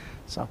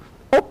So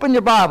open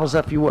your Bibles,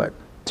 if you would,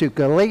 to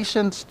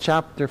Galatians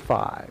chapter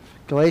 5.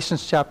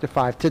 Galatians chapter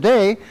 5.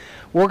 Today,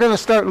 we're going to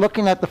start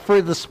looking at the fruit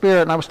of the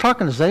Spirit. And I was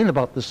talking to Zane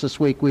about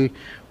this week. We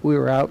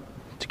were out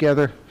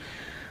together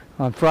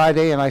on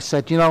Friday, and I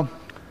said,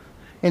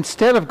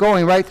 instead of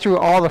going right through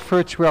all the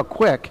fruits real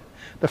quick,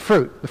 the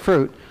fruit,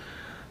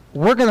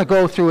 we're going to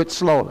go through it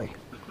slowly.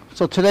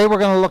 So today we're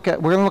going to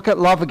look at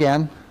love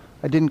again.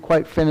 I didn't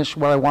quite finish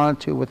what I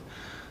wanted to with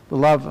the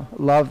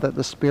love that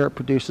the Spirit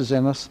produces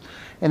in us.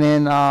 And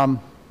then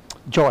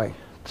joy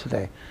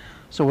today.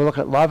 So we'll look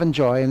at love and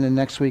joy, and then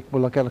next week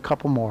we'll look at a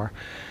couple more.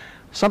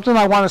 Something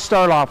I want to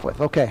start off with.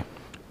 Okay.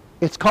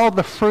 It's called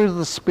the fruit of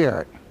the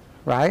Spirit,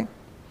 right?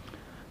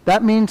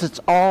 That means it's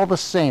all the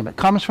same. It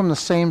comes from the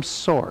same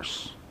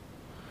source.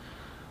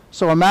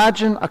 So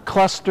imagine a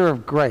cluster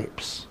of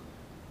grapes.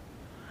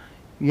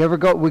 We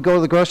go to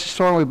the grocery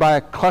store and we buy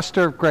a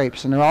cluster of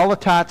grapes, and they're all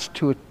attached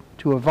to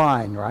a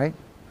vine, right?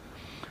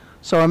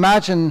 So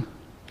imagine,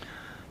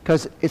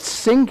 because it's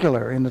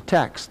singular in the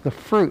text, the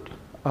fruit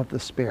of the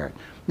Spirit.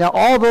 Now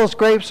all those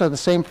grapes are the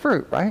same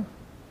fruit, right?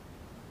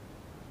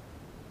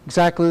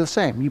 Exactly the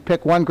same. You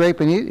pick one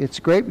grape and eat, it's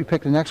a grape. You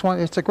pick the next one,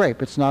 it's a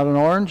grape. It's not an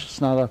orange, it's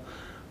not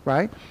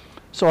right?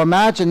 So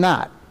imagine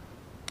that.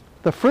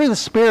 The fruit of the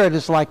Spirit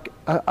is like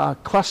a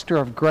cluster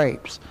of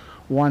grapes.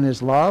 One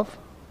is love,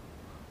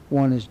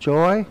 one is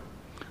joy,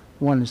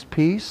 one is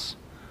peace,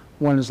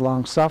 one is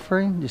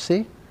long-suffering, you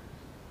see?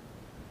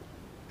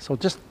 So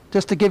just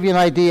to give you an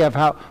idea of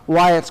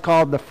why it's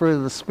called the fruit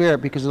of the Spirit,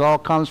 because it all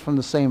comes from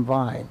the same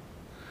vine.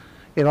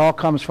 It all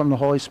comes from the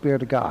Holy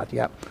Spirit of God,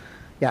 yeah.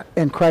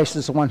 And Christ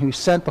is the one who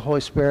sent the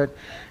Holy Spirit,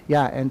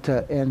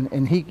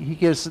 and he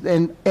gives,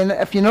 and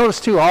if you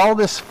notice too, all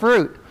this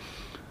fruit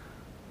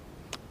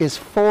is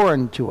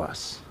foreign to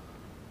us.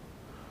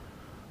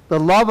 The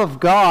love of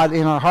God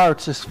in our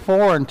hearts is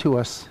foreign to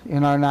us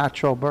in our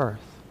natural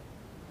birth.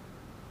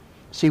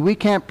 See, we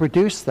can't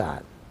produce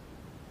that.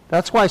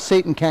 That's why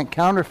Satan can't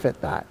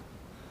counterfeit that.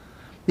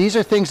 These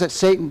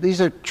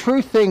are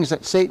true things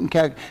that Satan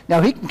can. Now,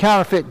 he can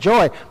counterfeit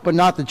joy, but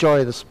not the joy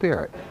of the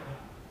Spirit.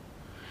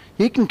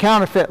 He can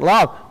counterfeit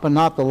love, but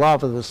not the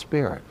love of the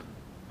Spirit.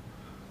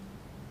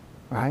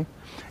 Right?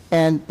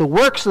 And the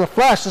works of the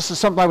flesh, this is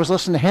something I was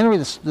listening to Henry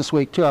this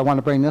week too. I want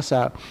to bring this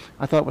out.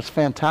 I thought it was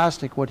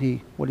fantastic what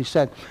he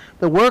said.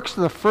 The works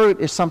of the fruit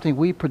is something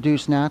we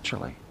produce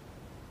naturally.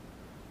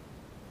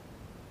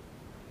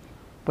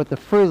 But the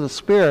fruit of the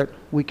Spirit,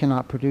 we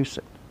cannot produce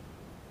it.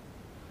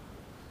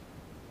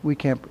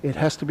 It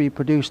has to be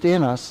produced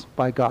in us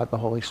by God the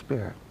Holy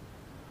Spirit.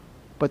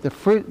 But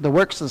the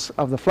works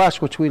of the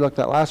flesh, which we looked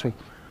at last week,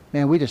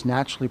 man, we just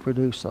naturally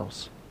produce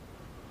those.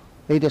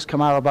 They just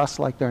come out of us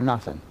like they're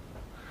nothing.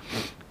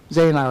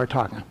 Zay and I were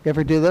talking. You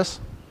ever do this?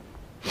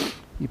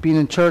 You've been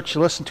in church,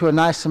 you listen to a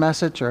nice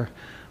message, or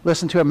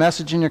listen to a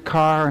message in your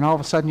car, and all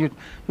of a sudden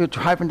you're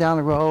driving down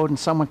the road and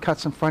someone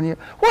cuts in front of you.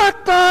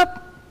 What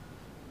the?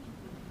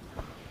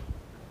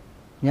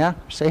 Yeah,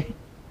 see?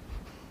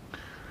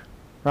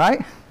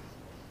 Right?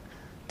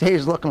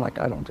 Dave's looking like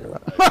I don't do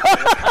that.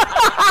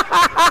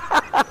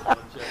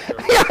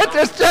 Yeah,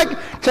 just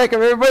check if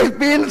everybody's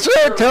being the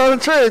truth, telling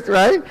the truth,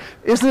 right?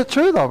 Isn't it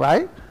true though,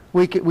 right?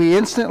 We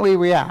instantly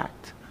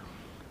react.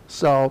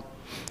 So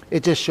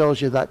it just shows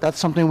you that that's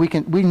something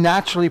we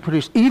naturally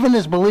produce, even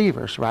as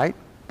believers, right?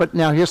 But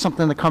now here's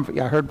something to comfort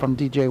you. I heard from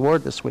DJ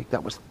Ward this week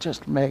that was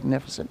just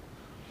magnificent.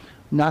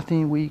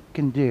 Nothing we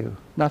can do,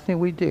 nothing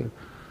we do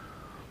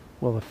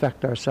will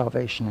affect our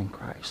salvation in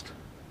Christ.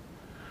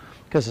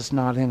 Because it's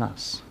not in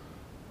us.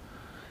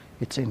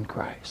 It's in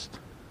Christ.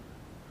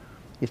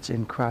 It's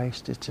in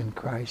Christ. It's in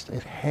Christ.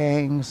 It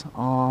hangs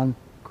on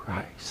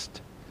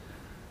Christ.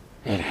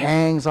 It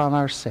hangs on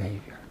our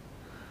Savior.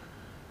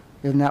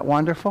 Isn't that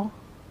wonderful?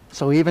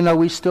 So even though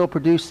we still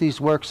produce these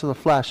works of the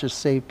flesh as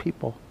saved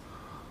people,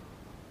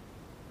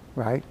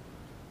 right?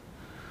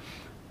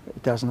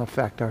 It doesn't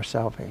affect our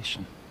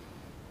salvation.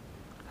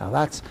 Now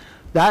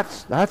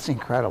that's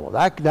incredible.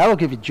 That'll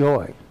give you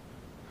joy.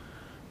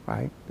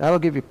 Right? That'll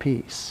give you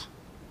peace.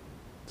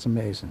 It's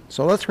amazing.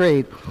 So let's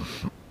read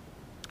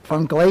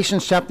from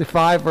Galatians chapter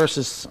 5,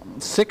 verses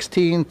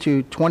 16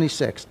 to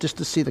 26, just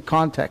to see the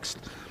context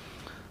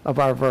of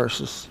our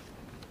verses,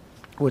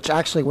 which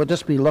actually we'll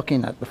just be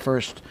looking at the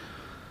first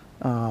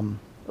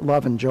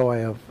love and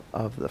joy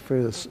of the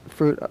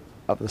fruit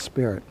of the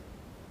Spirit.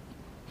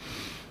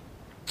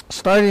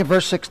 Starting at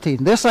verse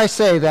 16. This I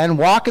say then,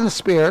 walk in the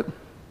Spirit,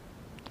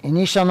 and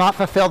ye shall not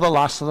fulfill the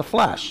lusts of the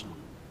flesh.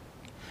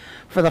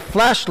 For the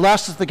flesh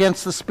lusteth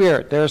against the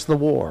Spirit. There's the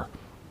war.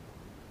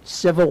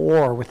 Civil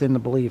war within the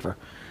believer.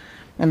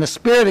 And the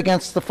Spirit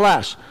against the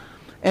flesh.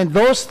 And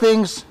these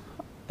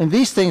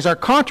things are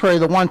contrary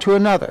the one to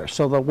another.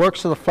 So the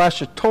works of the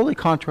flesh are totally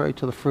contrary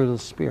to the fruit of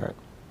the Spirit.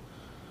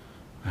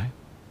 Right?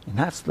 And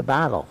that's the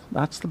battle.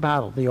 That's the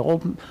battle. The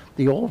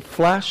old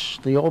flesh,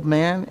 the old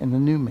man, and the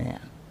new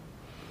man.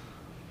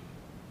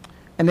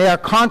 And they are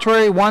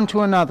contrary one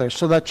to another,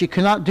 so that you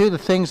cannot do the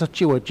things that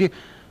you would.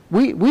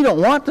 We don't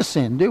want to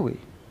sin, do we?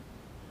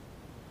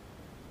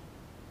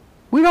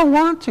 We don't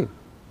want to.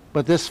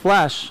 But this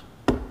flesh,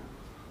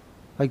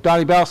 like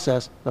Dottie Bell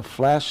says, the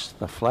flesh,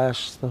 the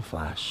flesh, the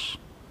flesh.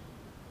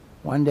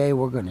 One day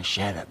we're going to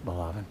shed it,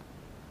 beloved.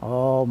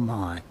 Oh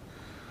my. It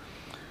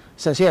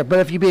says here, but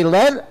if you be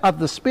led of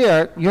the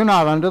Spirit, you're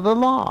not under the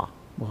law.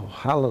 Well,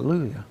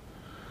 hallelujah.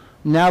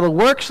 Now the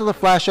works of the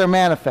flesh are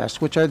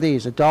manifest, which are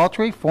these: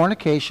 adultery,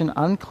 fornication,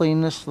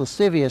 uncleanness,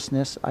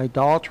 lasciviousness,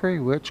 idolatry,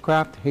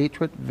 witchcraft,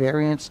 hatred,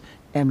 variance,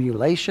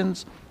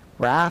 emulations,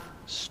 wrath,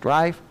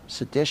 strife,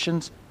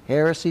 seditions,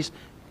 heresies,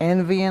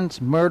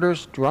 envyings,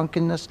 murders,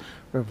 drunkenness,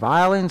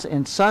 revilings,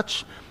 and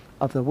such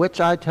of the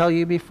which I tell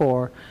you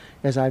before,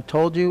 as I've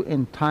told you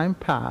in time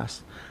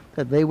past,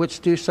 that they which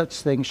do such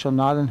things shall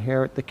not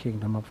inherit the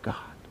kingdom of God.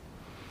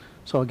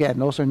 So again,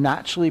 those are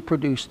naturally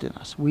produced in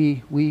us.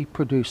 We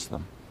produce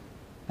them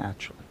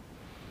naturally.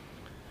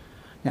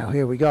 Now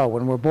here we go.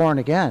 When we're born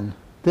again,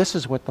 this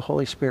is what the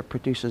Holy Spirit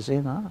produces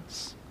in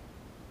us.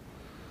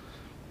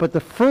 But the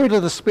fruit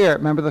of the Spirit,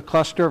 remember the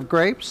cluster of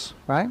grapes,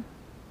 right?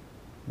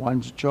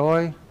 One's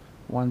joy,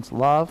 one's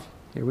love.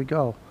 Here we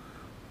go.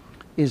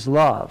 Is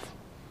love.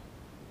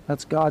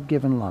 That's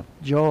God-given love.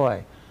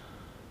 Joy.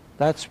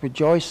 That's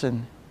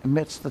rejoicing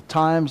amidst the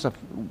times of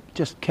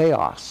just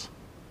chaos.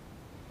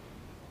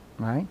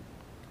 Right?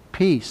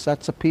 Peace.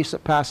 That's a peace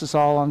that passes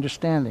all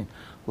understanding.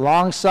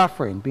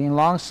 Long-suffering. Being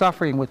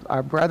long-suffering with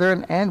our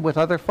brethren and with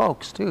other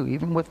folks too.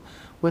 Even with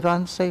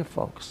unsaved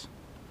folks.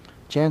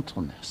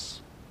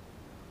 Gentleness.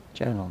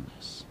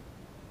 Gentleness.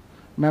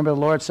 Remember the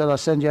Lord said, I'll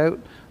send you out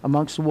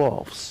amongst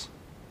wolves.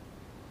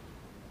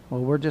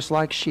 Well, we're just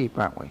like sheep,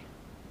 aren't we?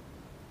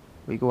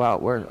 We go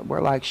out,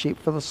 we're like sheep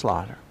for the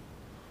slaughter.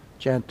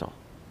 Gentle.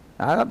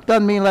 Now, that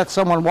doesn't mean let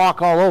someone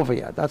walk all over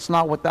you. That's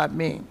not what that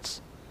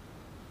means.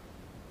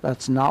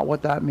 That's not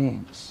what that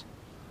means.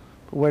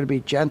 But we're to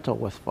be gentle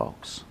with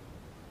folks.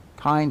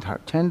 Kind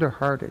heart,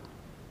 tender-hearted.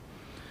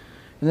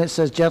 And it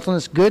says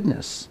gentleness,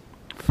 goodness,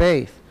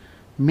 faith,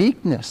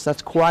 meekness.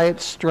 That's quiet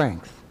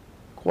strength.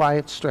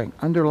 Quiet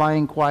strength.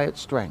 Underlying quiet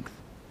strength.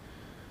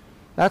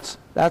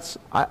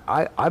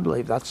 I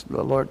believe that's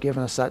the Lord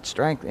giving us that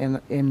strength.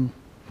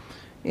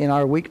 In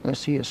our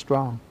weakness, He is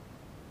strong.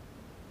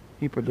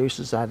 He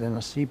produces that in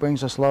us. He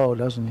brings us low,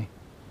 doesn't He?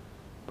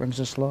 Brings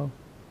us low.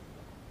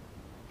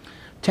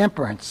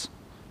 Temperance.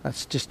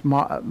 That's just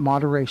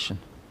moderation.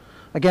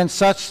 Against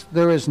such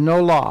there is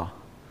no law.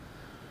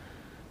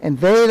 And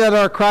they that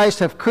are Christ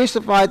have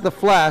crucified the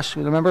flesh.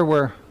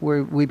 Remember,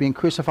 we've been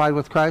crucified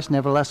with Christ.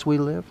 Nevertheless we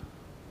live.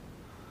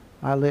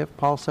 I live,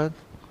 Paul said.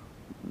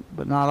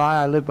 But not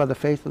I live by the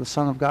faith of the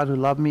Son of God who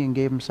loved me and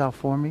gave Himself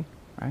for me.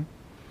 Right?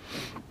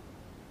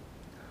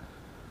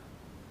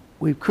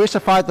 We've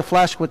crucified the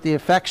flesh with the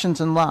affections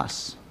and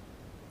lusts.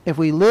 If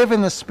we live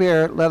in the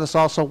Spirit, let us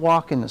also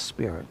walk in the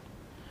Spirit.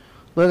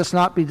 Let us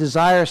not be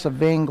desirous of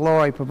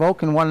vainglory,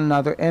 provoking one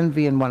another,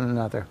 envying one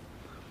another.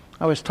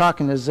 I was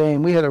talking to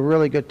Zane. We had a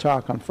really good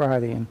talk on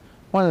Friday, and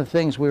one of the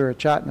things we were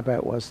chatting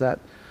about was that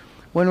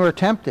when we're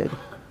tempted,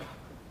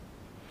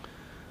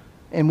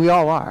 and we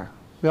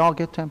all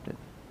get tempted.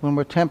 When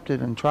we're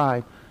tempted and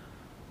tried,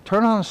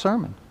 turn on a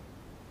sermon.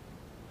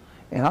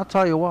 And I'll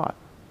tell you what,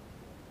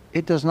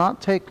 it does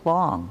not take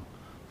long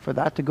for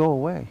that to go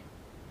away.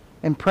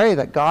 And pray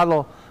that God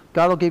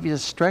will give you the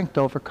strength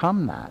to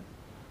overcome that.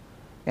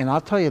 And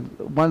I'll tell you,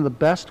 one of the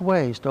best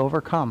ways to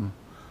overcome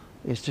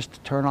is just to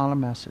turn on a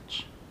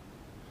message.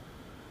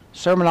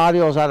 Sermon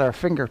audio is at our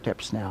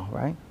fingertips now,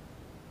 right?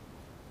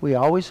 We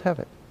always have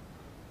it.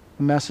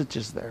 The message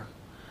is there.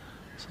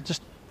 So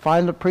just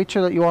find a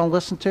preacher that you want to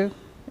listen to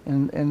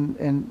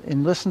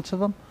and listen to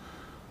them.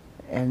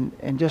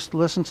 And just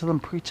listen to them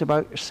preach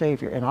about your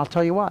Savior. And I'll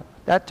tell you what,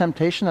 that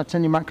temptation that's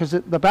in your mind, because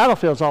the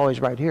battlefield's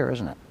always right here,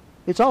 isn't it?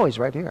 It's always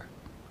right here.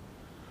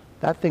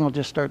 That thing will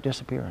just start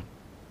disappearing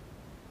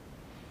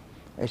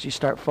as you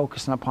start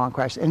focusing upon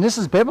Christ. And this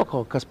is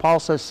biblical, because Paul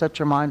says, set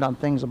your mind on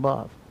things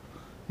above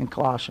in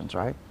Colossians,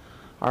 right?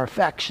 Our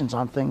affections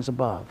on things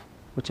above,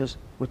 which is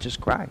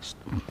Christ.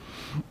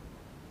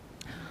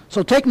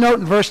 So take note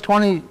in verse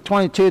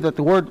 22 that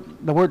the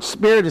word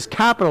Spirit is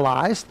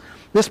capitalized.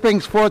 This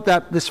brings forth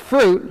that this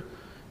fruit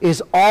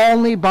is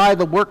only by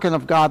the working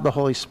of God the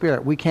Holy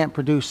Spirit. We can't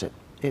produce it.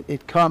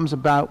 It comes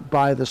about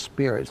by the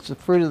Spirit. It's the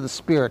fruit of the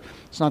Spirit.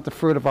 It's not the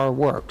fruit of our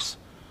works,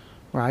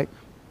 right?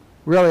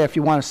 Really, if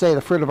you want to say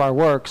the fruit of our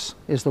works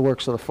is the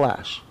works of the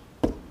flesh.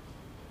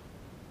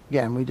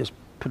 Again, we just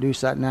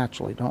produce that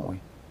naturally, don't we?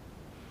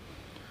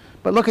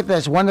 But look at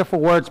this wonderful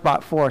words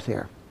brought forth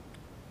here.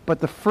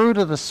 But the fruit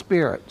of the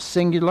Spirit,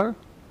 singular,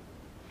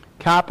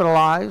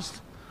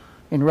 capitalized,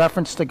 in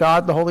reference to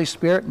God, the Holy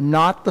Spirit,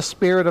 not the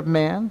spirit of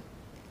man,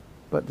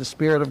 but the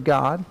Spirit of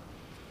God.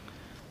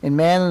 And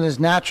man in his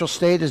natural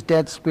state is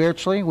dead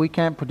spiritually. We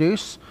can't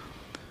produce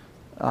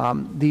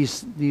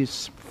this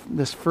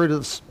fruit of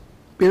the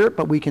Spirit,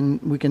 but we can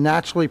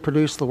naturally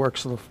produce the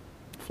works of the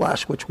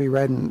flesh, which we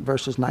read in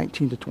verses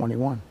 19 to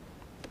 21.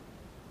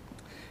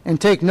 And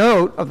take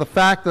note of the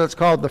fact that it's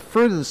called the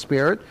fruit of the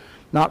Spirit,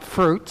 not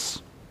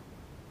fruits.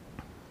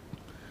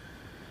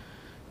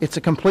 It's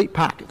a complete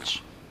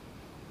package.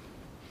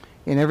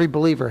 And every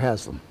believer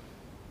has them.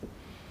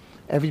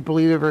 Every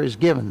believer is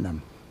given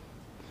them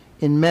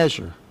in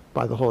measure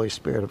by the Holy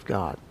Spirit of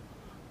God,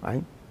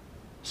 right?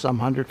 Some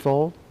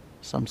 100-fold,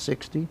 some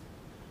 60,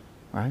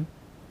 right?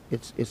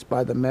 It's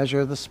by the measure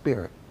of the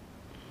Spirit.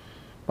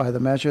 By the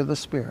measure of the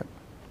Spirit.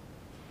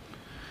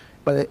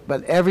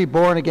 But every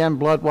born-again,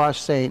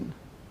 blood-washed saint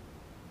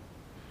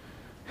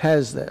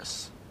has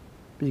this.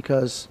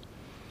 Because,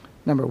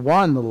 number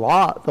one, the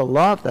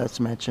love that's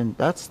mentioned,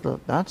 that's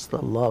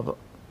the love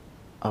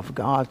of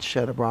God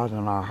shed abroad in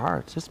our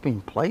hearts. It's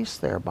being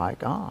placed there by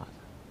God.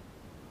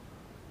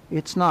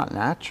 It's not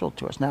natural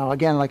to us. Now,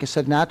 again, like I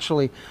said,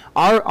 naturally,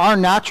 our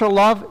natural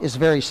love is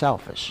very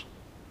selfish.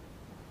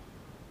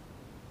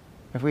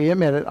 If we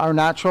admit it, our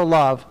natural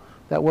love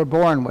that we're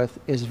born with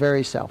is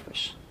very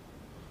selfish.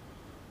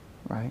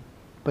 Right?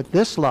 But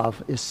this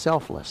love is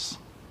selfless.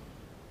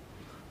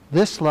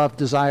 This love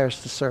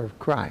desires to serve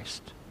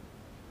Christ.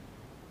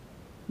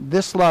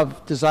 This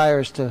love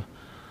desires to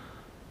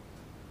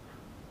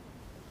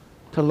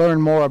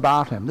learn more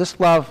about him. This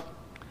love,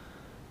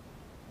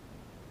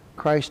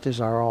 Christ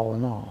is our all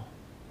in all.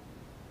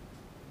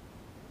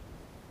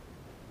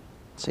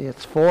 See,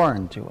 it's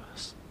foreign to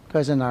us.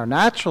 Because in our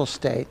natural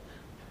state,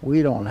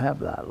 we don't have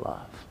that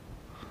love.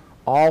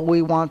 All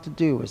we want to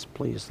do is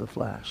please the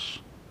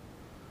flesh.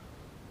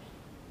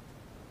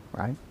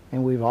 Right?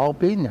 And we've all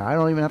been there. I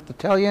don't even have to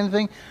tell you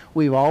anything.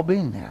 We've all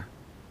been there.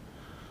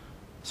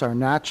 It's our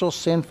natural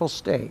sinful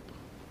state.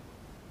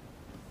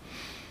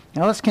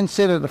 Now let's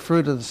consider the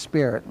fruit of the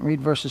Spirit. Read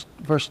verse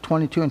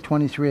 22 and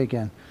 23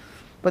 again.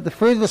 But the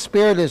fruit of the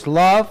Spirit is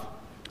love,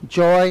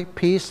 joy,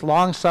 peace,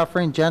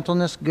 long-suffering,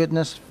 gentleness,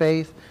 goodness,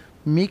 faith,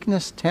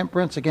 meekness,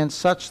 temperance. Against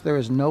such there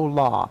is no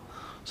law.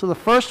 So the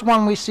first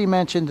one we see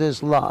mentioned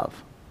is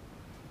love.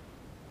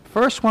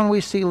 First one we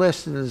see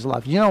listed is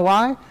love. You know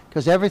why?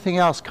 Because everything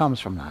else comes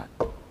from that.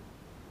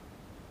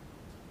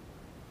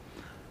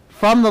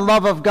 From the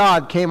love of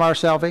God came our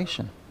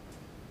salvation.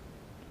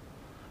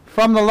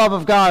 From the love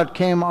of God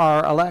came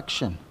our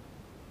election.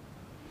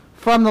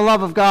 From the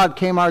love of God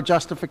came our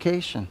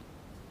justification.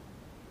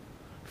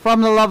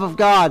 From the love of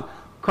God,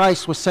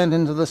 Christ was sent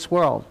into this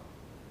world.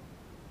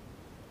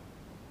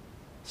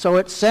 So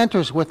it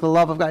centers with the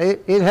love of God.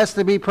 It has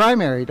to be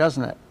primary,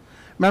 doesn't it?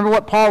 Remember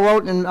what Paul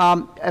wrote in,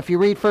 if you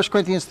read 1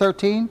 Corinthians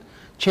 13?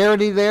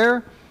 Charity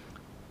there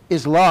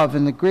is love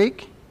in the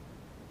Greek.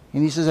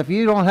 And he says, if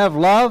you don't have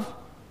love,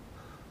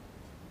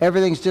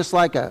 everything's just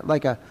like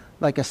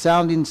a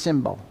sounding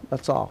cymbal.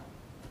 That's all.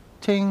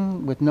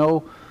 Ting, with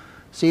no...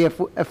 See,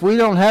 if we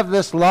don't have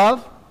this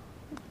love,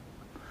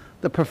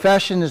 the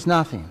profession is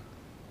nothing.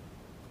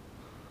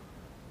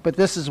 But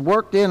this is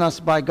worked in us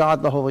by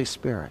God the Holy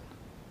Spirit.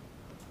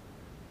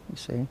 You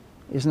see?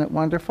 Isn't it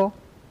wonderful?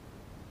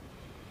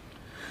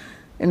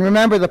 And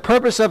remember, the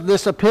purpose of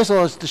this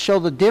epistle is to show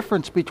the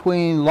difference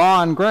between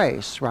law and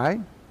grace, right?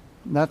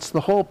 That's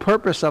the whole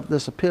purpose of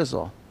this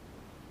epistle.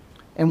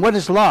 And what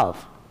is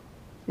love?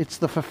 It's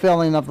the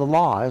fulfilling of the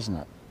law, isn't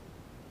it?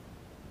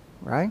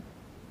 Right?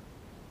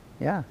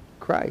 Yeah,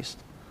 Christ.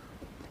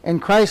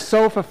 And Christ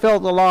so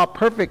fulfilled the law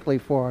perfectly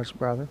for us,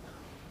 brother,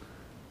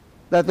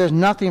 that there's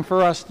nothing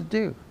for us to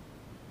do.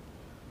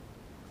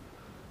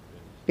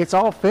 It's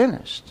all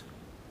finished.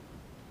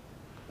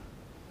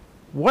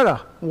 What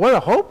a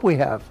hope we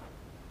have.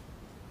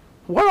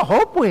 What a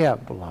hope we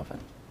have, beloved.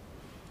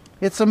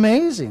 It's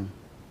amazing.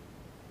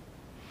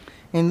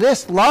 And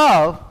this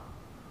love,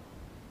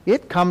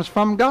 it comes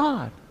from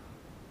God.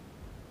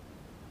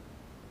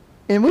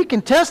 And we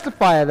can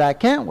testify of that,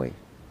 can't we?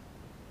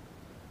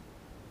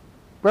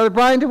 Brother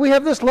Brian, did we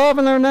have this love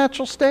in our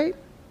natural state?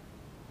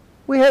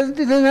 We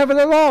didn't have it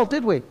at all,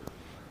 did we?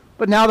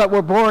 But now that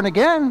we're born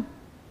again,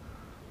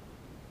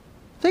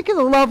 think of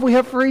the love we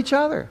have for each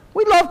other.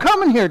 We love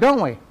coming here,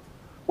 don't we?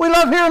 We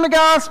love hearing the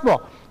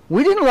gospel.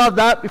 We didn't love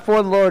that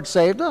before the Lord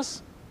saved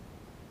us.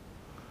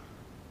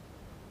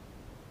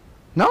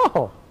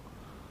 No.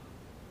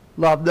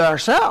 Loved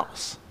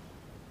ourselves.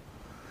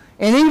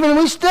 And even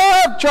we still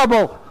have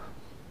trouble,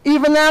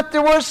 even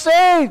after we're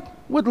saved,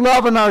 with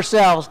loving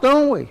ourselves,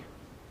 don't we?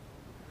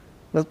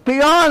 Let's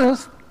be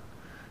honest.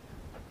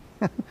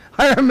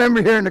 I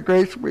remember hearing the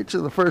grace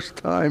preacher the first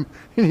time,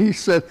 and he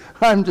said,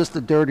 I'm just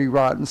a dirty,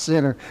 rotten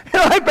sinner.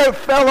 And I about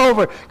fell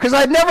over, because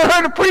I'd never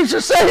heard a preacher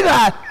say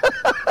that.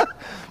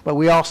 But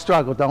we all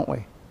struggle, don't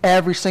we?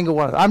 Every single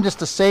one of them. I'm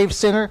just a saved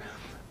sinner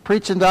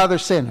preaching to other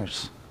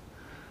sinners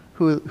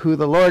who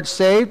the Lord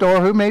saved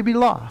or who may be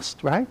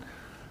lost, right?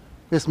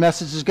 This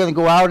message is going to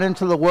go out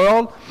into the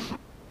world.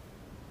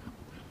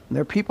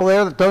 There are people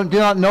there that do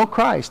not know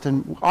Christ.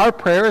 And our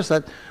prayer is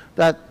that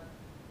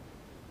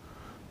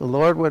the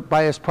Lord would,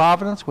 by his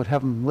providence, would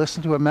have them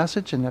listen to a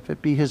message, and if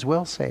it be his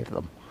will, save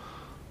them.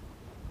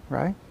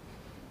 Right?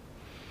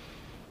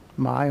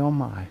 My, oh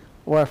my.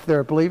 Or if they're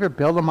a believer,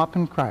 build them up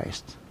in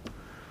Christ.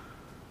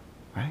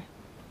 Right?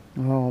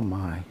 Oh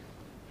my.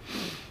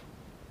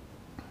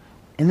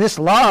 And this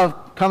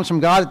love comes from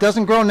God. It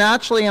doesn't grow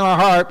naturally in our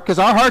heart, because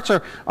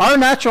our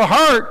natural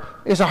heart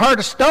is a heart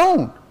of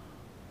stone.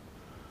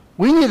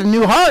 We need a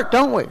new heart,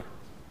 don't we?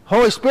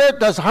 Holy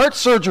Spirit does heart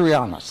surgery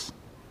on us.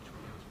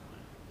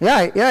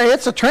 Yeah,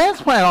 it's a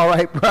transplant, all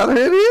right, brother.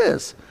 It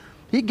is.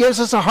 He gives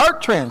us a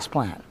heart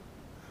transplant.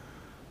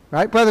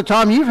 Right, Brother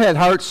Tom, you've had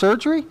heart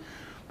surgery.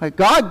 But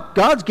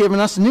God's given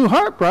us a new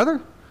heart,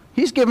 brother.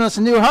 He's given us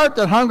a new heart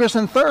that hungers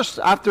and thirsts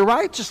after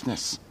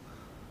righteousness.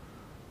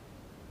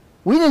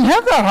 We didn't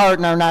have that heart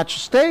in our natural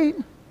state.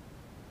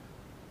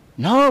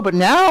 No, but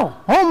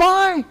now, oh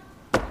my,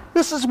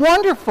 this is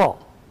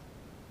wonderful.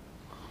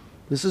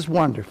 This is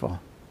wonderful.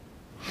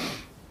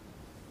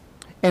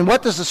 And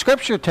what does the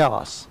Scripture tell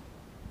us?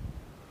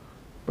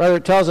 Brother,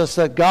 it tells us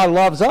that God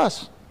loves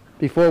us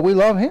before we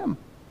love Him.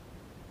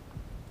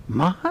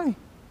 My.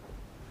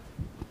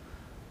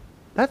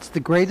 That's the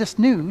greatest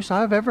news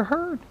I've ever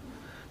heard.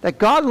 That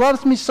God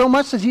loves me so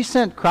much that He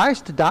sent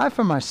Christ to die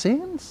for my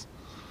sins.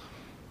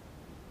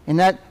 And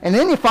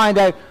then you find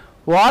out,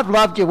 well, I've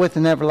loved you with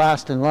an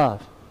everlasting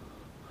love.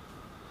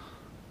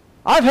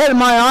 I've had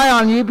my eye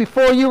on you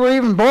before you were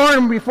even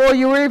born, before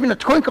you were even a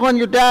twinkle in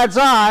your dad's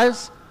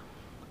eyes.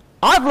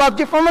 I've loved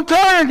you from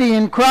eternity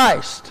in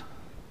Christ.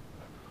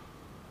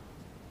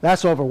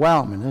 That's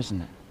overwhelming,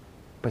 isn't it?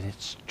 But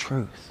it's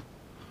truth.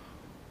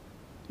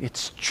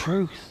 It's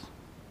truth.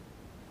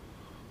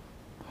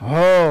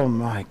 Oh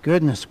my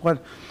goodness.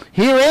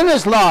 Herein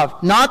is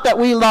love. Not that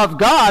we love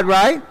God,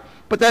 right?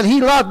 But that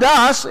He loved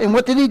us, and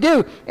what did He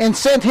do? And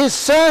sent His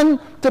Son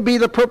to be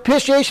the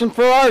propitiation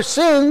for our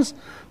sins.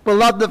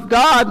 Beloved of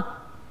God,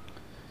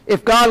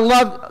 if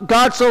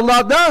God so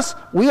loved us,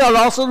 we ought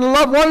also to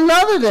love one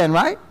another then,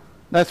 right?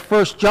 That's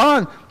 1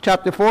 John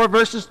chapter 4,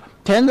 verses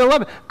 10 to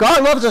 11.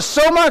 God loves us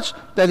so much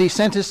that He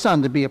sent His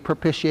Son to be a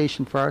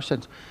propitiation for our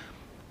sins.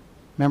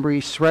 Remember,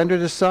 He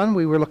surrendered His Son?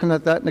 We were looking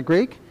at that in the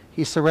Greek.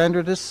 He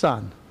surrendered His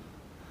Son.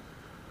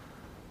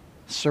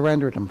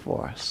 Surrendered Him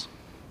for us.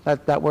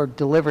 That word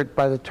delivered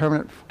by the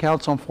determinate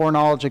counsel and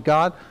foreknowledge of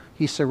God,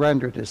 He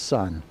surrendered His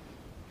Son.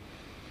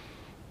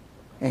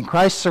 And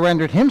Christ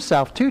surrendered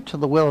Himself too to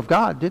the will of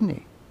God, didn't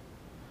He?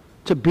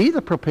 To be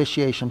the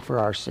propitiation for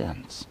our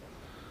sins.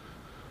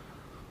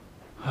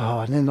 Oh,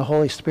 and then the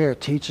Holy Spirit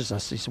teaches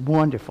us these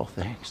wonderful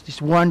things,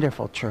 these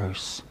wonderful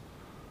truths.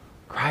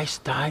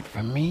 Christ died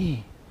for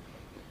me.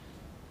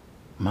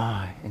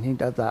 My, and He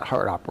does that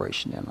heart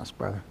operation in us,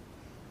 brother.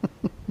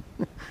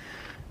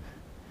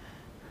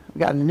 We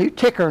got a new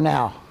ticker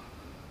now.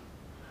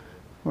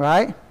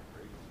 Right?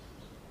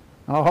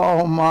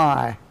 Oh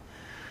my.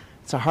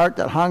 It's a heart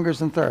that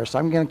hungers and thirsts.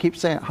 I'm going to keep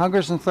saying it.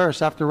 Hungers and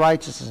thirsts after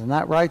righteousness. And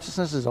that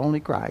righteousness is only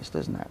Christ,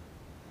 isn't it?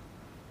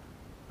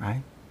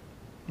 Right?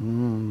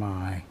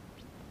 My.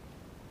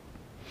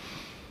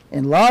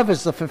 And love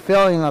is the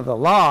fulfilling of the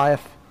law.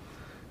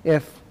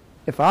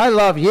 If I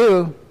love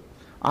you,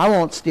 I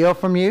won't steal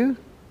from you.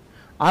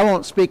 I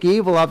won't speak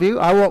evil of you.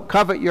 I won't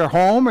covet your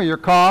home or your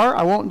car.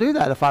 I won't do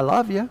that if I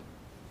love you.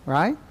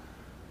 Right?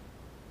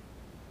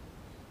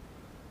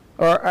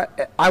 Or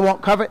I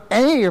won't covet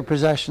any of your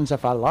possessions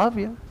if I love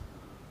you.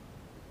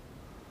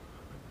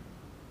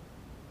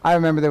 I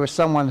remember there was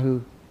someone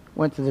who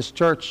went to this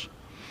church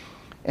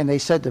and they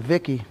said to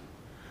Vicky,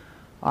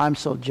 I'm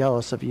so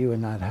jealous of you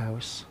in that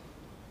house.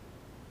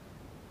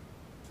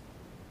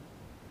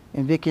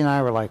 And Vicky and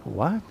I were like,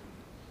 what?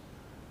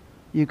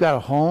 You got a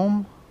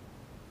home?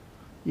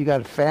 You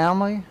got a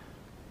family?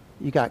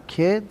 You got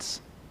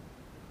kids?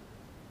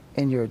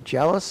 And you're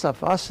jealous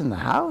of us in the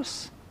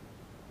house?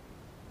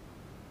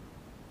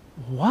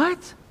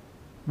 What?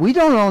 We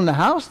don't own the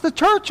house. The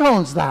church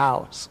owns the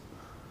house.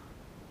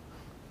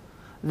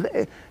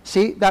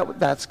 See,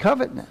 that's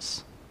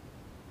covetousness.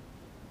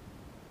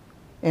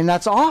 And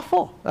that's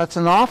awful. That's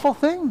an awful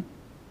thing.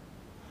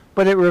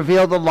 But it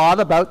revealed a lot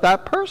about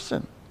that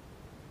person.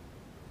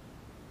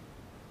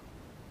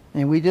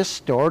 And we just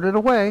stored it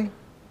away.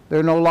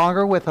 They're no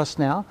longer with us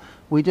now.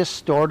 We just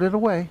stored it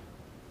away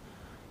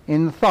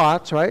in the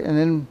thoughts, right? And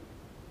then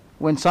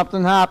when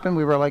something happened,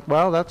 we were like,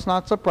 well, that's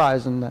not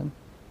surprising then.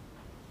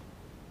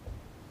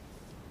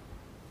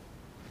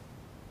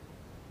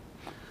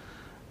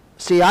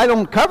 See, I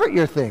don't covet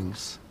your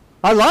things.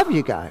 I love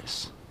you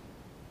guys.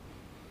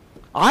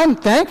 I'm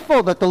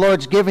thankful that the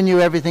Lord's given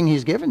you everything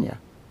He's given you.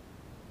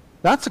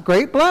 That's a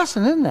great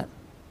blessing, isn't it?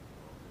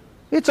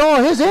 It's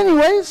all His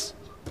anyways.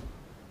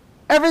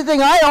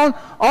 Everything I own,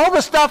 all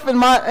the stuff in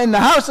the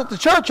house that the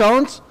church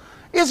owns,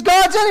 is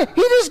God's in it.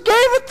 He just gave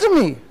it to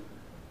me.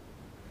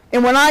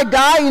 And when I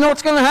die, you know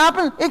what's going to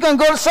happen? It's going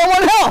to go to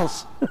someone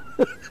else.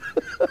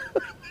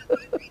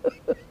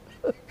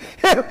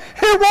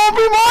 It won't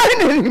be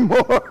mine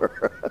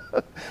anymore.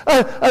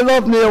 I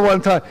love Neil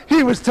one time.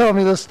 He was telling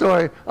me this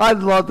story. I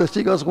love this.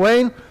 He goes,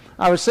 Wayne,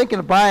 I was thinking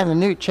of buying a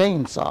new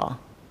chainsaw.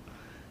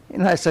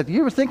 And I said,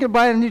 you ever thinking of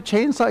buying a new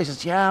chainsaw? He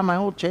says, yeah, my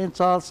old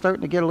chainsaw is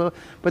starting to get a little...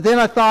 But then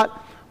I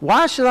thought,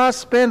 why should I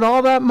spend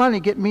all that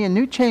money getting me a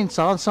new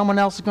chainsaw and someone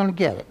else is going to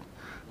get it?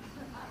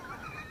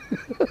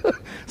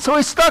 So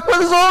he stuck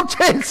with his old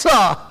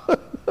chainsaw.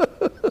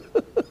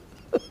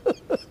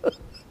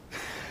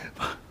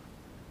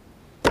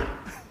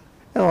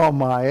 Oh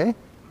my, eh?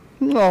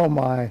 Oh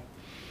my.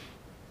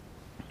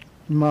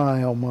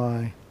 My, oh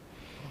my.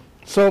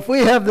 So if we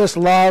have this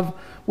love,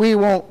 We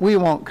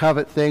won't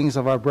covet things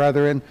of our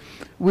brethren.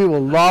 We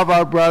will love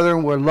our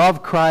brethren. We'll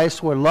love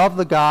Christ. We'll love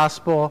the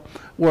gospel.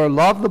 We'll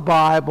love the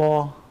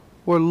Bible.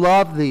 We'll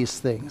love these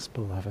things,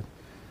 beloved.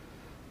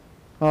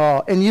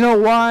 Oh, and you know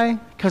why?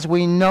 Because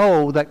we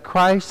know that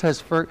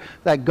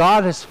that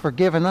God has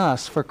forgiven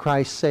us for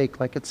Christ's sake,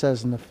 like it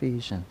says in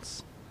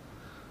Ephesians.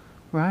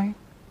 Right?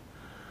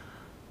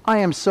 I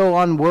am so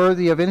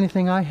unworthy of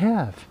anything I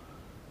have.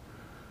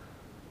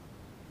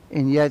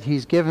 And yet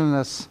he's given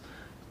us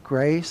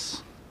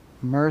grace,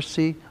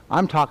 mercy.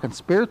 I'm talking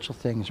spiritual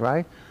things,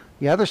 right?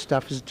 The other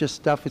stuff is just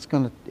stuff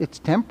it's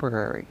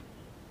temporary.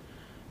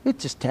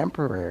 It's just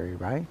temporary,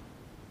 right?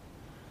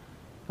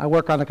 I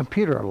work on a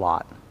computer a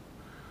lot.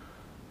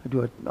 I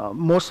do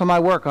most of my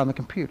work on the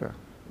computer.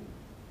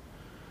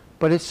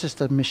 But it's just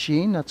a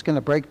machine that's going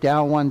to break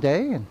down one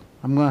day, and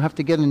I'm going to have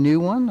to get a new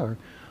one,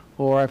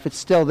 or if it's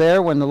still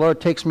there when the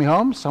Lord takes me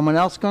home, someone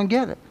else is going to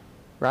get it,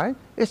 right?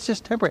 It's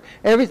just temporary.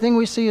 Everything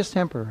we see is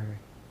temporary.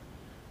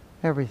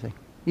 Everything.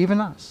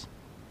 Even us.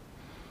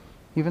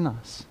 Even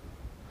us.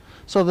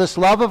 So this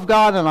love of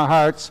God in our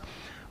hearts,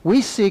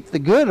 we seek the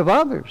good of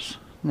others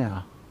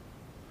now.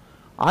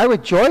 I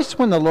rejoice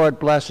when the Lord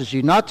blesses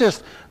you, not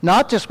just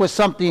with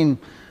something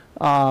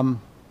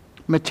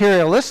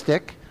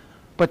materialistic,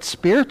 but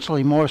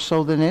spiritually more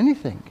so than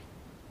anything.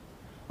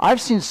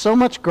 I've seen so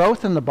much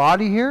growth in the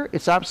body here,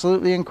 it's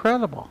absolutely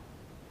incredible.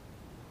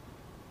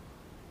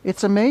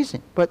 It's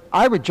amazing. But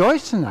I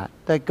rejoice in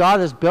that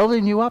God is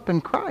building you up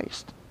in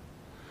Christ.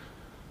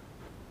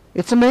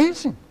 It's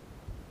amazing.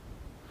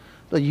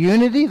 The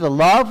unity, the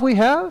love we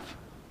have,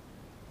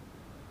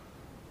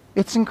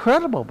 it's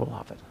incredible,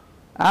 beloved.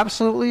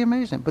 Absolutely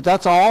amazing. But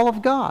that's all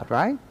of God,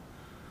 right?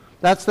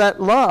 That's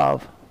that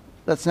love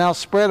that's now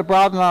spread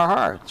abroad in our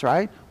hearts,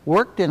 right?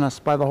 Worked in us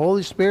by the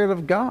Holy Spirit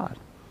of God.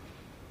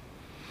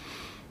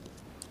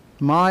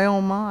 My,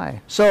 oh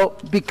my. So,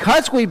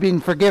 because we've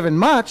been forgiven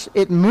much,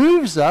 it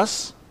moves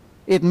us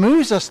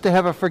to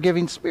have a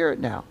forgiving spirit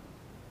now.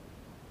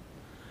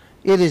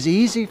 It is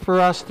easy for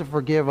us to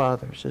forgive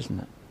others, isn't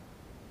it?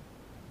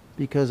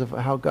 Because of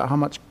how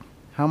much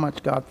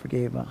God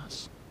forgave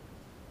us.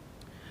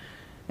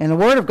 And the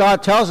Word of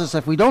God tells us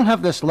if we don't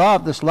have this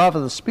love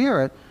of the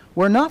Spirit,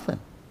 we're nothing.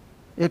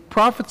 It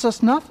profits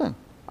us nothing.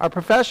 Our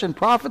profession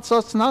profits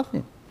us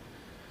nothing.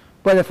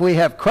 But if we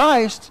have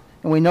Christ,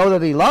 and we know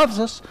that He loves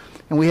us,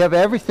 and we have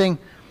everything,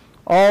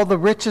 all the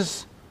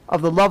riches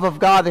of the love of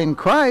God in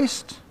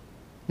Christ,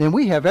 then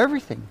we have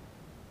everything.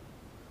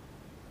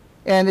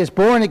 And as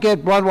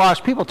born-again,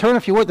 blood-washed people, turn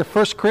if you would to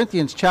 1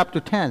 Corinthians chapter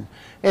 10.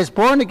 As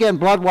born-again,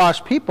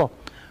 blood-washed people,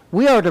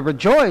 we are to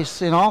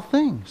rejoice in all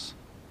things.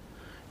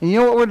 And you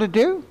know what we're to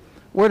do?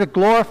 We're to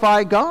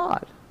glorify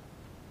God.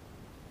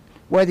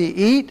 Whether you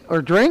eat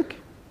or drink,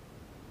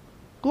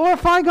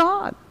 glorify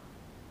God.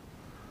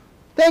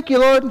 Thank you,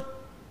 Lord.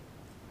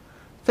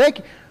 Thank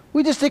you.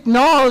 We just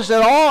acknowledge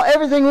that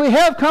everything we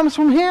have comes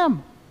from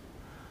Him.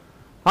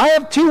 I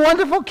have 2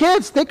 wonderful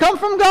kids. They come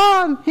from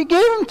God. He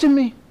gave them to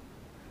me.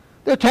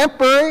 They're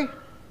temporary,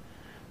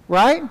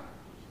 right?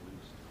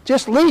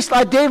 Just leased.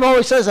 Dave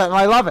always says that, and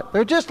I love it.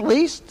 They're just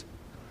leased,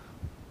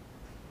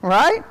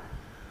 right?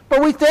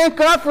 But we thank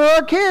God for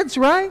our kids,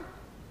 right?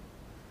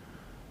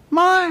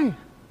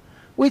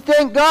 We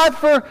thank God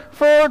for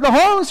the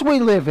homes we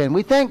live in.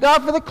 We thank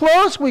God for the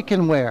clothes we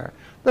can wear,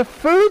 the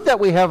food that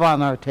we have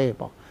on our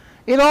table.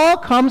 It all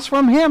comes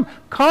from Him.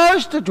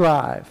 Cars to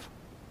drive.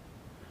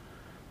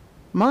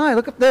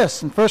 Look at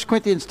this in 1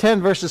 Corinthians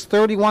 10, verses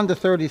 31 to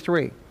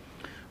 33.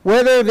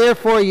 Whether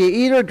therefore you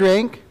eat or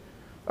drink,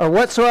 or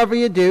whatsoever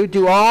you do,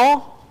 do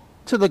all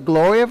to the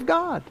glory of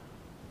God.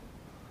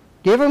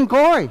 Give Him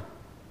glory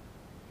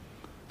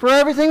for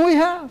everything we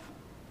have.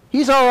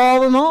 He's our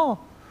all in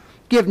all.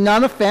 Give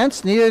none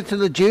offense, neither to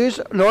the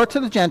Jews nor to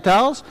the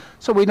Gentiles,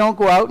 so we don't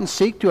go out and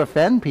seek to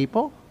offend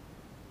people.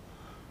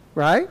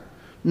 Right?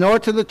 Nor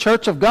to the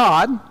church of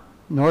God,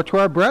 nor to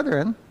our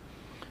brethren.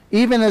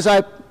 Even as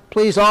I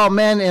please all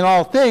men in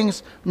all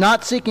things,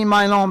 not seeking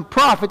mine own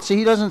profit. See,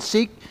 he doesn't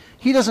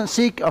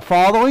seek a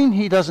following.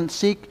 He doesn't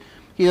seek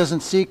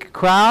a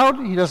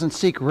crowd. He doesn't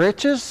seek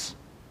riches.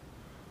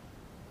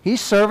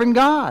 He's serving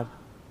God.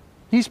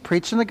 He's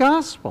preaching the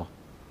gospel.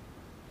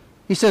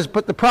 He says,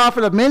 but the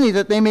profit of many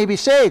that they may be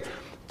saved.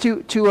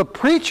 To a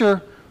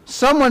preacher,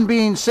 someone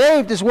being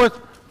saved is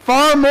worth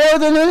far more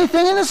than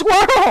anything in this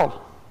world.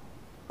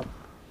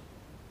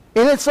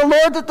 And it's the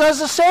Lord that does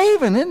the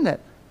saving, isn't it?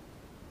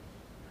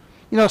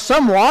 You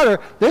know,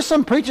 there's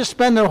some preachers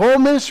spend their whole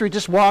ministry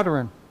just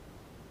watering.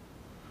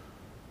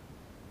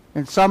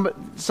 And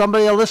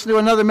somebody will listen to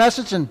another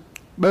message and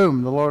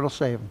boom, the Lord will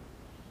save them.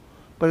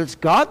 But it's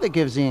God that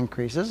gives the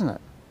increase, isn't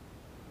it?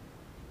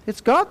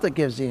 It's God that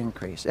gives the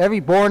increase. Every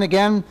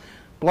born-again,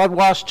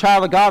 blood-washed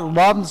child of God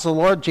loves the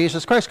Lord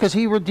Jesus Christ because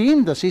He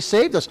redeemed us. He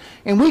saved us.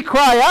 And we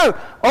cry out,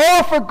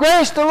 oh, for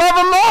grace to love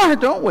Him more,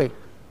 don't we?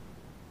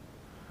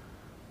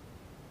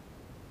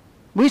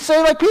 We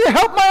say like Peter,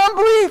 help my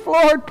unbelief,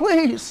 Lord,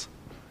 please.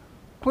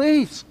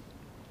 Please.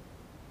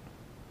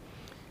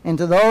 And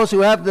to those who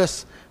have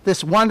this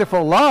this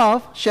wonderful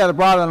love shed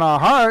abroad in our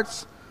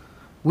hearts,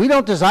 we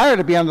don't desire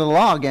to be under the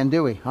law again,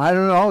 do we? I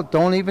don't know.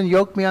 Don't even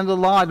yoke me under the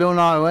law. I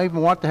don't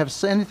even want to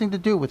have anything to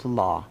do with the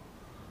law.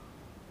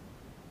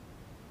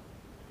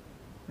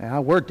 Yeah,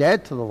 we're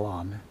dead to the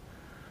law, man.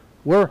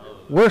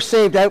 We're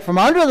saved out from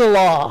under the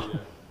law.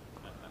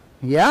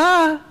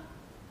 Yeah.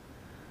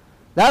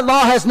 That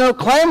law has no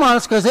claim on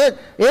us because it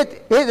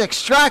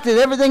extracted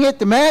everything it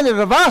demanded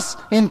of us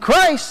in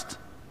Christ.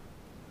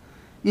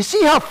 You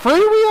see how free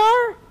we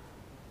are?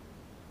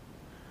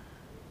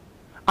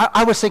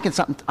 I was thinking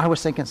something.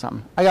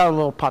 I got a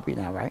little puppy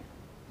now, right?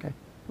 Okay,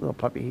 little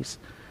puppy.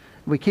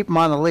 We keep him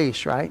on the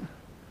leash, right?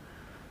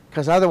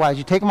 Because otherwise,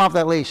 you take him off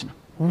that leash, and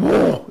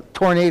whoa,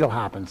 tornado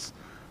happens.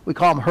 We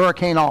call him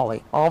Hurricane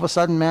Ollie. All of a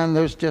sudden, man,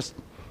 there's just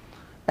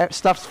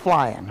stuff's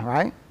flying,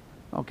 right?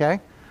 Okay.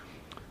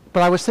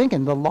 But I was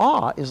thinking, the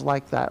law is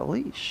like that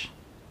leash.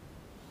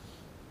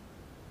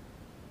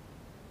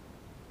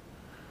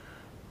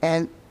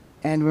 And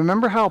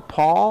remember how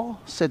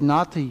Paul said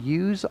not to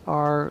use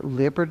our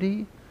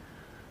liberty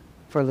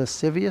for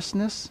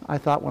lasciviousness? I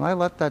thought, when I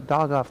let that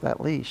dog off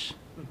that leash,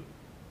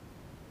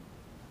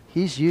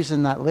 he's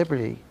using that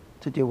liberty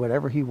to do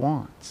whatever he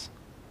wants.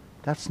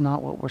 That's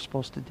not what we're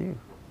supposed to do.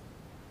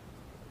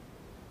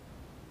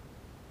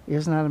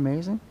 Isn't that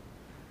amazing?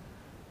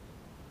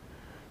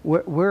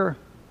 We're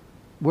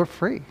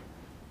free.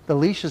 The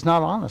leash is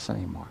not on us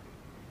anymore.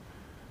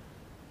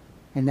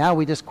 And now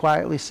we just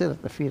quietly sit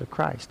at the feet of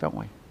Christ, don't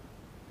we?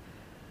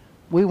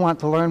 We want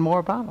to learn more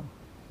about him.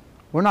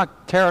 We're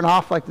not tearing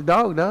off like the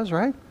dog does,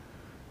 right?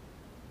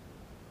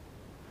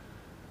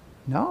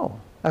 No.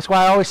 That's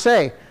why I always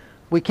say,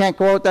 we can't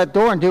go out that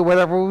door and do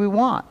whatever we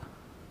want.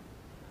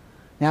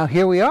 Now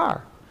here we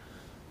are.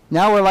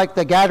 Now we're like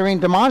the Gadarene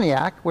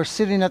demoniac. We're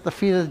sitting at the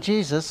feet of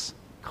Jesus,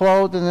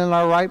 clothed and in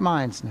our right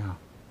minds now.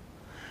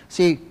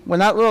 See,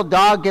 when that little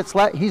dog gets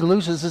let, he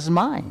loses his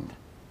mind.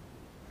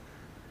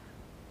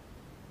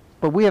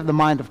 But we have the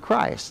mind of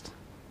Christ.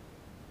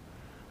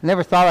 I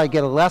never thought I'd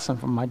get a lesson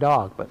from my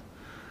dog, but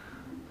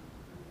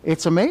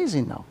it's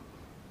amazing, though.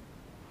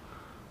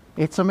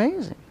 It's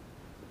amazing.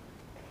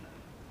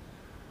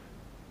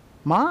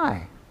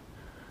 My.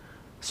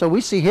 So we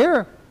see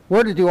here,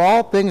 we're to do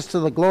all things to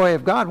the glory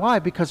of God. Why?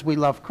 Because we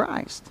love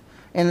Christ.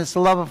 And it's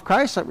the love of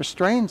Christ that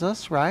restrains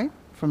us, right,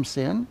 from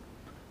sin.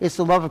 It's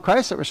the love of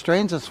Christ that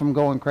restrains us from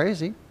going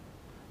crazy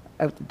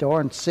out the door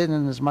and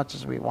sinning as much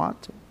as we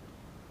want to.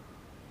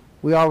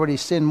 We already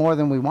sin more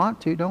than we want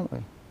to, don't we?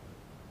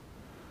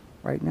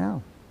 Right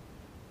now.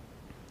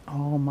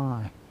 Oh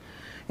my.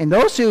 And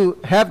those who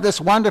have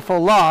this wonderful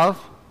love,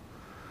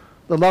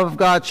 the love of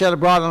God shed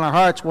abroad in our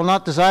hearts, will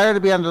not desire to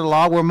be under the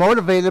law. We're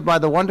motivated by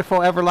the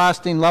wonderful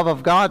everlasting love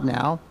of God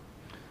now,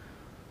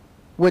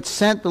 which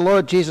sent the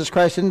Lord Jesus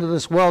Christ into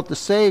this world to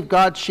save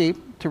God's sheep,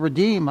 to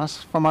redeem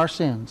us from our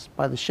sins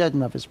by the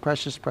shedding of his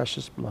precious,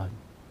 precious blood.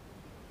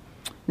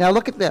 Now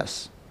look at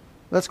this.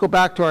 Let's go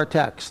back to our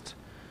text.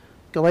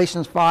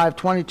 Galatians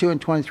 5:22 and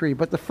 23.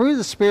 But the fruit of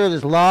the Spirit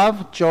is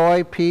love,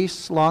 joy,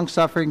 peace,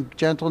 long-suffering,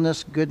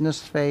 gentleness,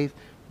 goodness, faith,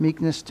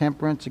 meekness,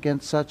 temperance.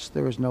 Against such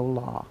there is no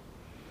law.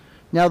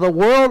 Now the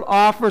world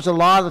offers a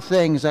lot of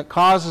things that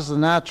causes the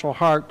natural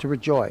heart to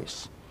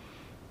rejoice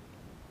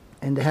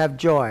and to have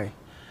joy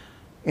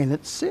in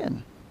its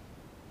sin.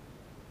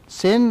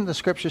 Sin, the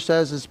scripture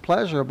says, is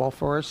pleasurable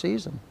for a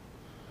season.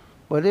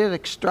 But it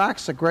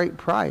extracts a great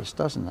price,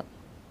 doesn't it?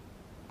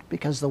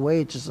 Because the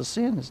wages of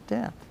sin is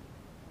death.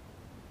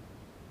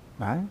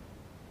 Right?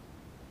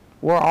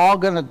 We're all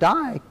going to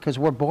die because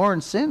we're born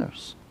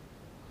sinners.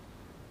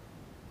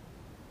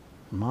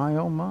 My,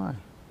 oh my.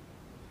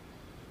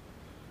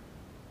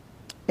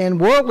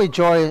 And worldly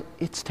joy,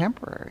 it's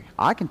temporary.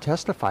 I can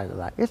testify to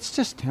that. It's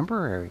just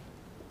temporary.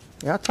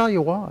 Yeah, I'll tell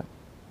you what.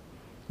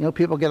 You know,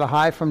 people get a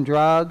high from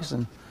drugs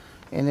and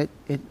it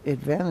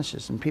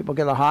vanishes. And people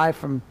get a high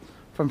from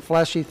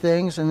fleshy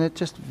things and it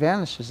just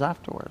vanishes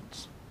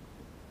afterwards.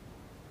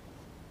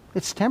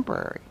 It's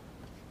temporary.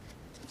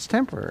 It's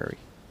temporary.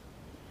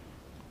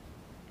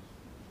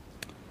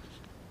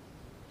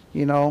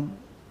 You know,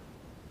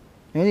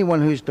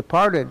 anyone who's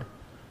departed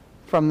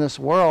from this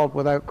world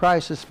without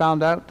Christ has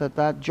found out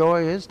that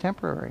joy is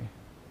temporary.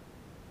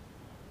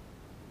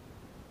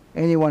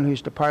 Anyone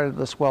who's departed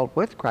this world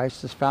with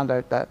Christ has found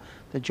out that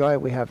the joy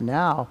we have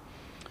now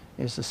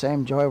is the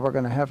same joy we're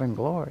going to have in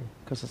glory,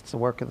 because it's the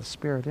work of the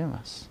Spirit in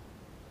us.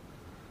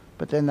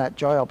 But then that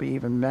joy will be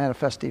even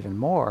manifest even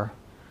more,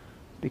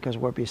 because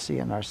we'll be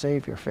seeing our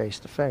Savior face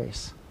to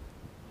face.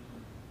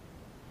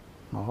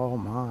 Oh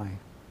my.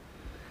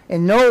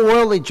 And no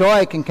worldly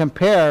joy can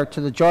compare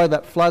to the joy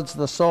that floods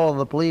the soul of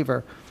the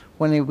believer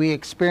when we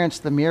experience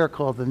the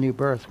miracle of the new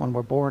birth, when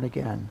we're born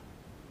again.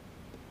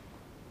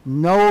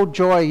 No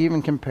joy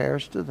even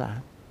compares to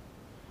that.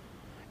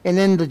 And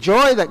then the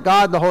joy that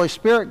God, the Holy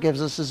Spirit,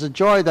 gives us is a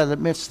joy that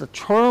amidst the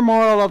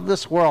turmoil of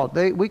this world,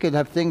 we could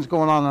have things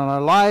going on in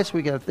our lives,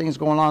 we could have things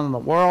going on in the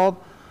world,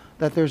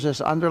 that there's this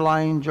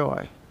underlying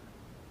joy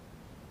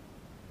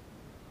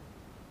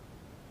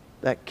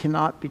that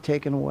cannot be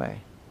taken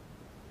away.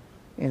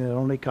 And it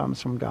only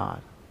comes from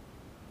God.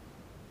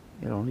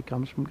 It only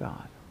comes from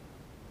God.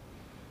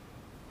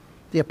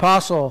 The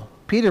Apostle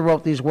Peter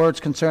wrote these words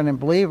concerning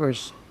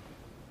believers'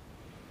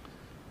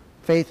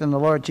 faith in the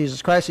Lord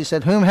Jesus Christ. He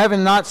said, whom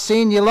having not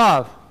seen ye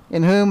love,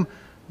 in whom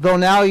though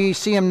now ye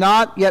see him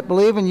not, yet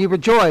believe, and ye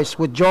rejoice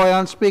with joy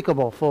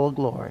unspeakable, full of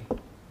glory.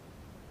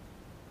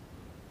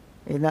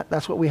 And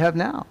that's what we have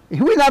now.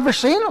 We've never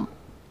seen him.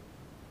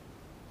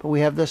 But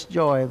we have this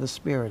joy of the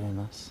Spirit in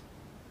us.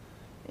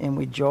 And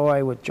we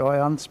joy with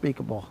joy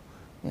unspeakable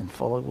and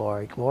full of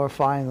glory,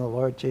 glorifying the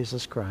Lord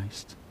Jesus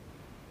Christ.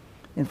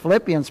 In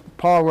Philippians,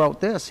 Paul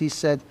wrote this. He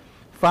said,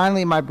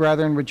 finally, my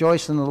brethren,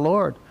 rejoice in the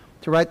Lord.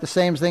 To write the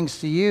same things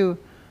to you,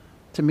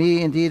 to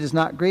me indeed is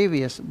not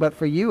grievous, but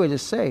for you it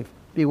is safe.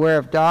 Beware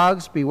of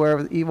dogs, beware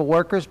of evil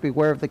workers,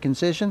 beware of the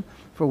concision,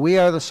 for we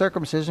are the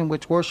circumcision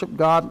which worship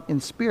God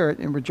in spirit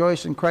and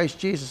rejoice in Christ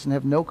Jesus and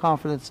have no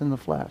confidence in the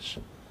flesh.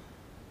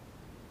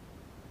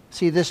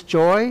 See, this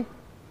joy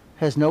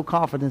has no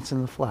confidence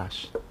in the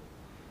flesh.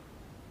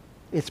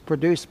 It's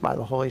produced by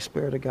the Holy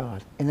Spirit of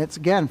God. And it's,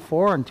 again,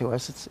 foreign to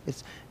us.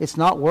 It's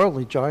not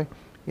worldly joy.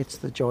 It's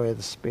the joy of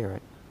the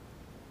Spirit.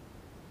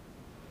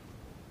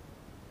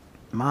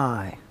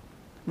 My.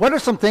 What are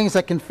some things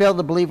that can fill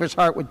the believer's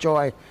heart with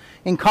joy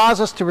and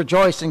cause us to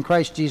rejoice in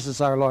Christ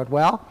Jesus our Lord?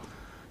 Well,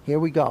 here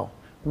we go.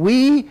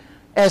 We,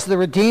 as the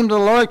redeemed of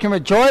the Lord, can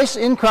rejoice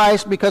in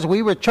Christ because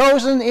we were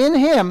chosen in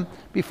him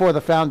before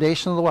the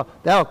foundation of the world.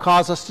 That will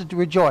cause us to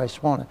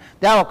rejoice, won't it?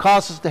 That will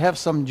cause us to have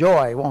some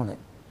joy, won't it?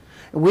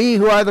 We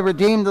who are the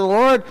redeemed of the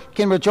Lord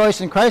can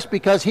rejoice in Christ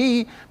because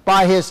he,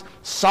 by his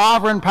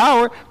sovereign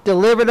power,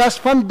 delivered us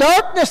from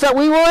darkness that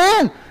we were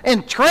in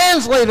and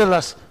translated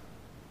us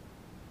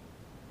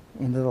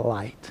into the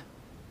light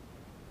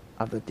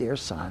of the dear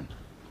Son.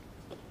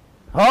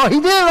 Oh,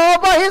 he did it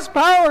all by his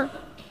power.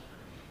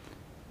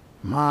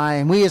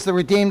 And we as the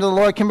redeemed of the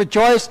Lord can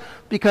rejoice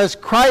because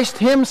Christ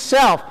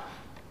himself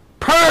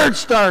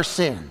purged our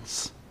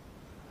sins.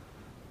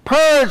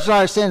 Purged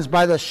our sins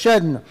by the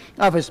shedding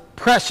of his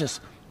precious,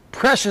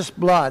 precious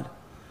blood.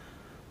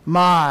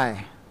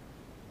 And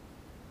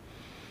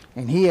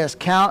he has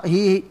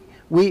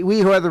we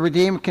who are the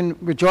redeemed can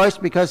rejoice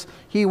because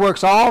he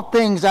works all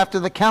things after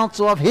the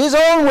counsel of his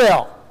own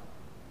will.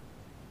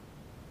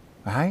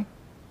 Right?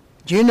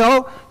 Do you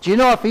know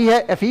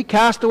if he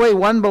cast away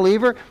one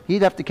believer,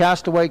 he'd have to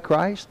cast away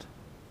Christ?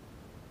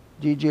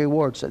 G.J.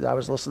 Ward said, I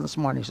was listening this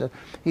morning,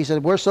 he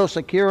said, we're so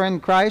secure in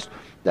Christ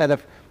that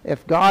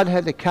if God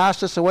had to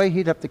cast us away,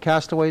 he'd have to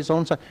cast away his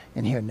own Son.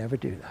 And he'll never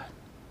do that.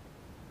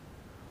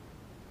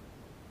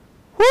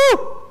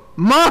 Whew!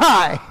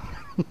 My!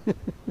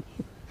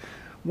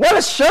 What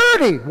a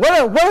surety!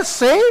 What a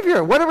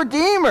Savior! What a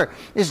Redeemer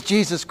is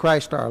Jesus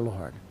Christ our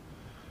Lord.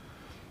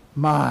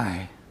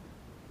 My!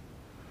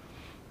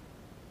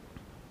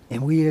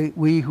 And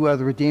we who are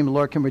the redeemed of the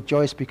Lord can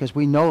rejoice because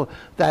we know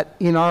that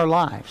in our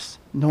lives,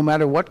 no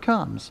matter what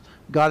comes,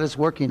 God is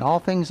working all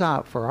things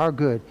out for our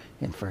good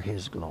and for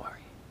his glory.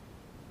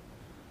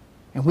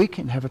 And we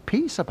can have a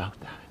peace about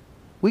that.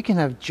 We can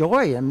have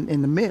joy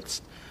in the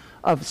midst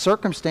of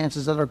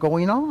circumstances that are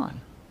going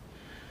on.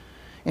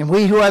 And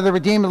we who are the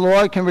redeemed of the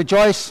Lord can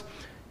rejoice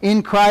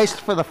in Christ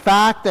for the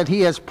fact that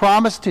he has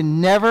promised to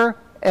never,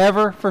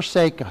 ever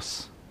forsake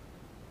us.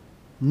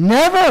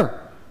 Never!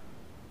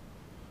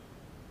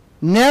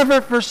 Never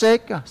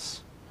forsake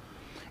us.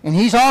 And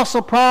he's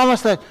also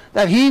promised that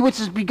he which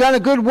has begun a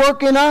good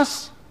work in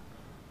us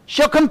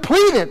shall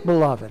complete it,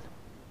 beloved.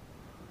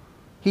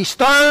 He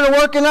started a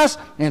work in us,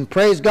 and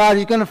praise God,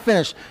 he's going to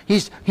finish.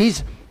 He's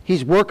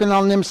working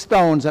on them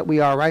stones that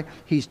we are, right?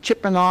 He's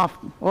chipping off,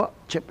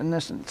 chipping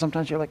this, and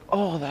sometimes you're like,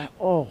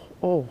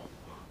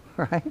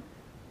 right?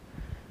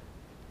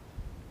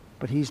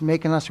 But he's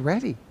making us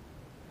ready.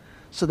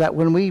 So that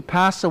when we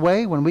pass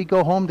away, when we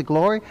go home to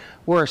glory,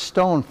 we're a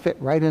stone fit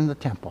right in the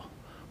temple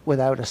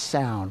without a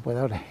sound,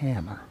 without a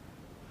hammer.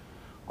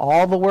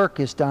 All the work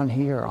is done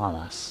here on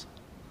us.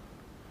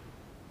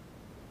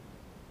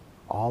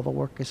 All the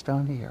work is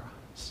done here on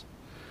us.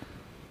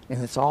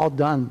 And it's all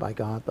done by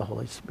God the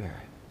Holy Spirit.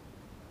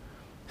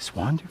 It's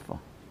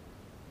wonderful.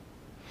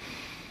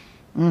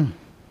 And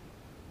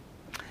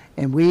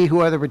we who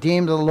are the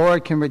redeemed of the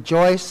Lord can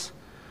rejoice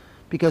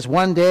because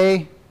one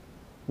day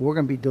we're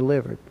going to be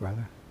delivered,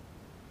 brother,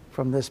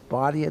 from this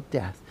body of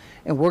death.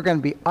 And we're going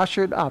to be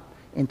ushered up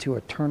into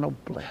eternal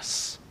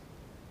bliss,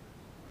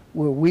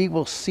 where we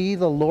will see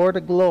the Lord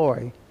of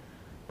glory,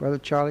 Brother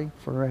Charlie,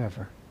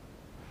 forever.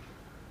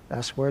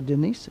 That's where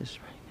Denise is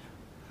right now.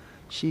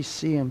 She's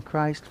seeing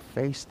Christ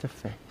face to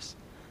face.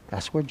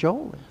 That's where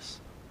Joel is.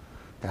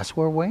 That's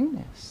where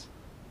Wayne is.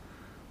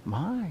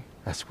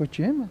 That's where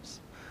Jim is.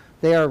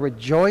 They are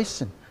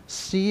rejoicing,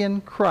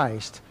 seeing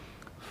Christ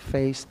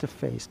face to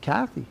face.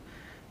 Kathy,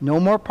 no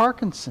more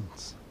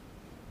Parkinson's.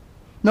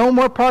 No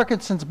more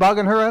Parkinson's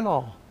bugging her at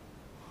all.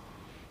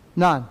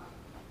 None.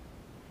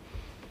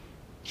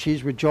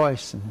 She's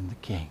rejoicing in the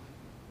King.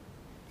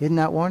 Isn't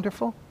that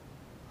wonderful?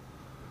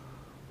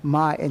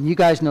 And you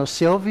guys know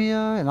Sylvia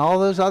and all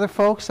those other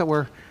folks that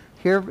were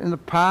here in the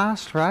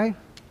past, right?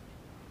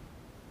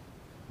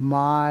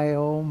 My,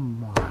 oh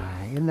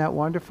my. Isn't that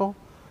wonderful?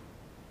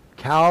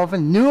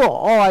 Calvin, Newell.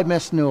 Oh, I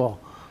miss Newell.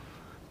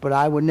 But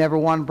I would never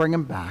want to bring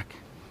him back.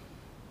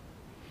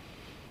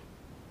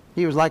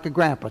 He was like a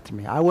grandpa to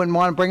me. I wouldn't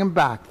want to bring him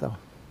back, though.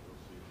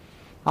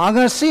 I'm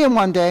going to see him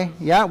one day.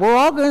 Yeah, we're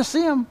all going to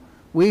see him.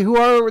 We who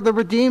are the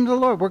redeemed of the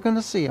Lord, we're going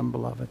to see him,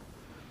 beloved.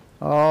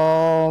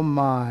 Oh,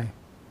 my.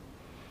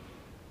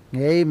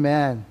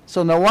 Amen.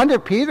 So no wonder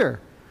Peter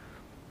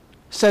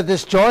said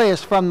this joy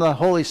is from the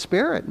Holy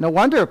Spirit. No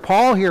wonder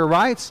Paul here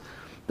writes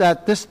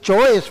that this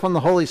joy is from the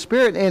Holy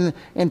Spirit.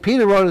 And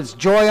Peter wrote it's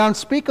joy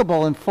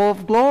unspeakable and full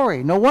of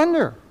glory. No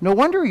wonder. No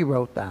wonder he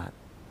wrote that.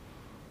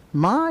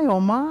 My, oh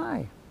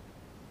my.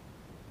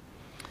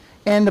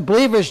 And the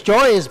believer's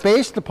joy is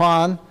based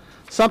upon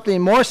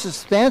something more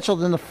substantial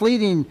than the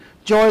fleeting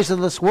joys of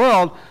this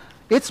world.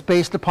 It's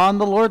based upon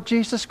the Lord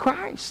Jesus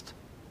Christ.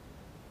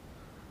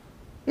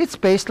 It's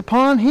based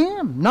upon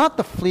him, not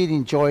the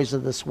fleeting joys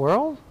of this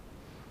world.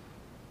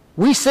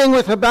 We sing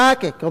with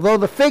Habakkuk, although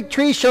the fig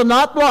tree shall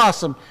not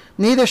blossom,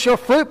 neither shall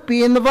fruit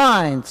be in the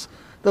vines.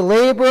 The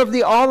labor of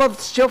the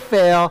olives shall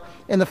fail,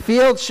 and the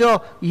field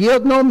shall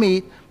yield no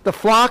meat. The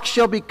flock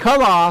shall be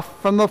cut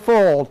off from the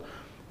fold,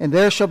 and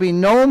there shall be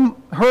no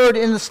herd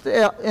in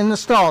the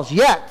stalls.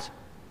 Yet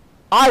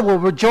I will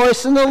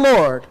rejoice in the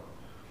Lord.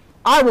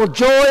 I will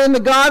joy in the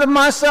God of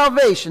my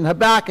salvation.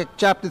 Habakkuk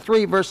chapter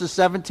 3, verses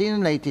 17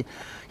 and 18.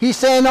 He's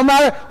saying, no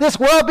matter this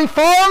world be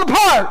falling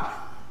apart,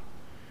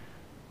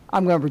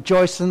 I'm going to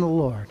rejoice in the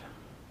Lord.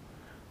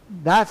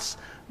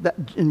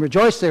 And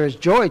rejoice there is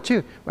joy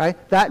too, right?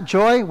 That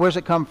joy, where's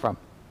it come from?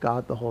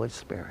 God the Holy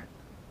Spirit.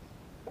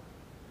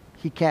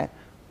 He can't.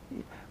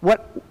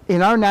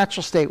 In our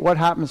natural state, what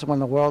happens when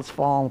the world's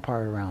falling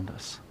apart around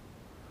us?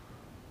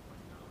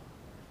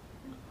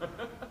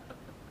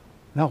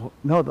 No,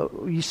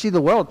 you see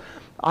the world.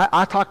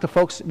 I talk to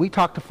folks, we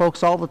talk to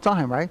folks all the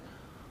time, right?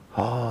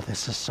 Oh,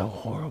 this is so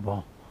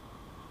horrible.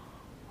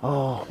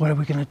 Oh, what are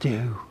we going to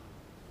do?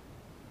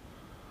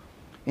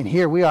 And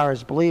here we are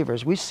as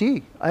believers. We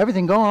see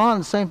everything going on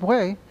the same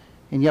way,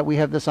 and yet we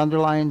have this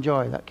underlying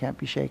joy that can't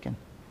be shaken.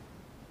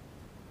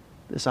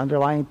 This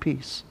underlying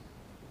peace.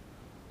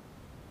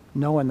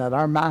 Knowing that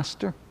our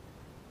Master,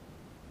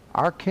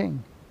 our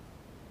King,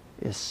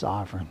 is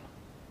sovereign.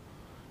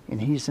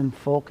 And he's in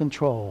full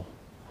control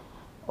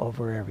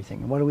over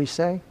everything. And what do we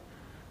say?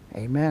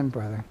 Amen,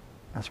 brother.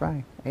 That's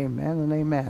right. Amen and amen.